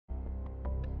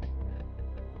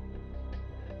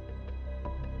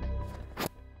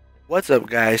What's up,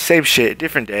 guys? Same shit,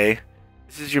 different day.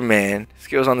 This is your man,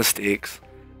 Skillsonthestixx.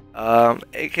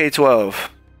 AK-12,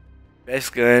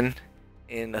 best gun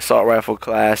in assault rifle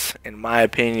class, in my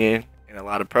opinion, and a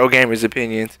lot of pro gamers'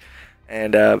 opinions.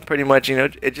 And pretty much,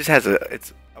 it just has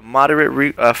it's a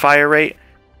moderate fire rate,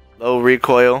 low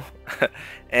recoil,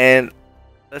 and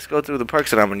let's go through the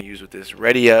perks that I'm going to use with this.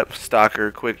 Ready up, stalker,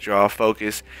 quick draw,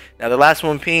 focus. Now the last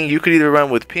one, ping, you could either run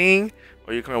with ping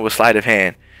or you can run with sleight of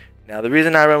hand. Now the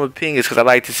reason I run with ping is because I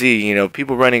like to see,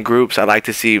 people running groups. I like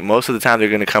to see most of the time they're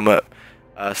going to come up.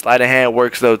 Sleight of hand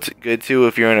works though good too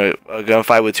if you're in a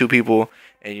gunfight with two people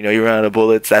and you run out of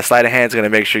bullets. That sleight of hand is going to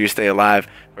make sure you stay alive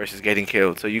versus getting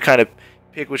killed. So you kind of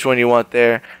pick which one you want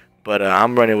there. But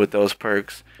I'm running with those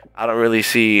perks. I don't really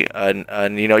see,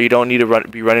 you don't need to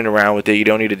be running around with it. You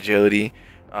don't need agility.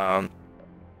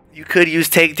 You could use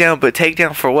takedown, but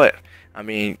takedown for what? I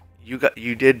mean,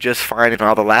 you did just fine in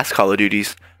all the last Call of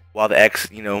Duties while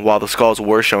the skulls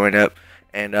were showing up.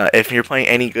 And if you're playing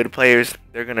any good players,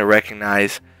 they're gonna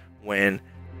recognize when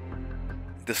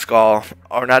the skull,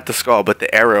 or not the skull, but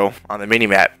the arrow on the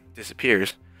minimap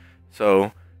disappears.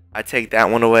 So I take that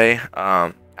one away.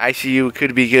 ICU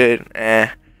could be good.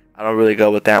 I don't really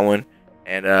go with that one.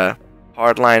 And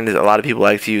hardline, a lot of people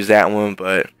like to use that one,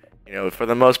 but for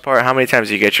the most part, how many times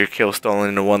do you get your kill stolen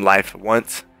into one life?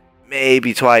 Once,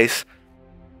 maybe twice.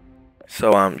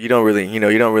 So you don't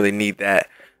really need that.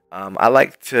 I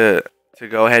like to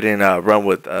go ahead and run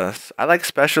with I like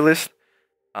specialist.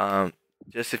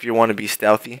 Just if you want to be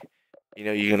stealthy,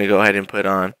 you're gonna go ahead and put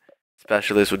on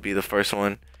specialist would be the first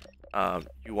one.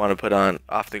 You want to put on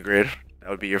off the grid. That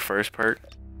would be your first perk.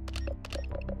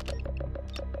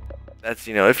 That's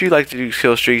if you like to do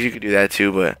kill streaks, you could do that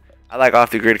too. But I like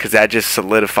off the grid because that just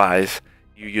solidifies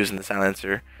you using the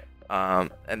silencer.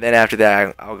 And then after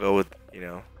that, I'll go with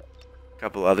a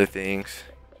couple other things.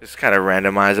 Just kind of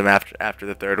randomize them after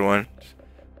the third one. Just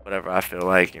whatever I feel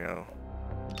like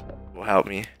will help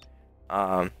me.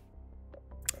 And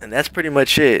that's pretty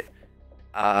much it.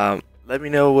 Let me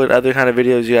know what other kind of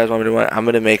videos you guys want me to watch. I'm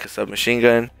gonna make a submachine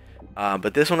gun.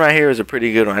 But this one right here is a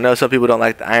pretty good one. I know some people don't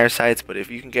like the iron sights, but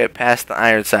if you can get past the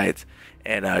iron sights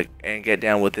and get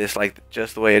down with this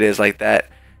just the way it is like that,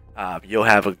 you'll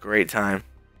have a great time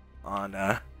on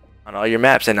all your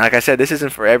maps. And like I said, this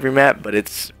isn't for every map, but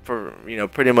it's for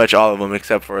pretty much all of them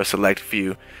except for a select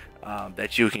few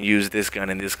that you can use this gun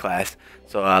in this class.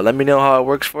 So let me know how it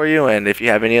works for you, and if you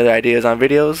have any other ideas on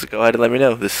videos, go ahead and let me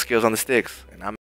know. This is Skillsonthestixx.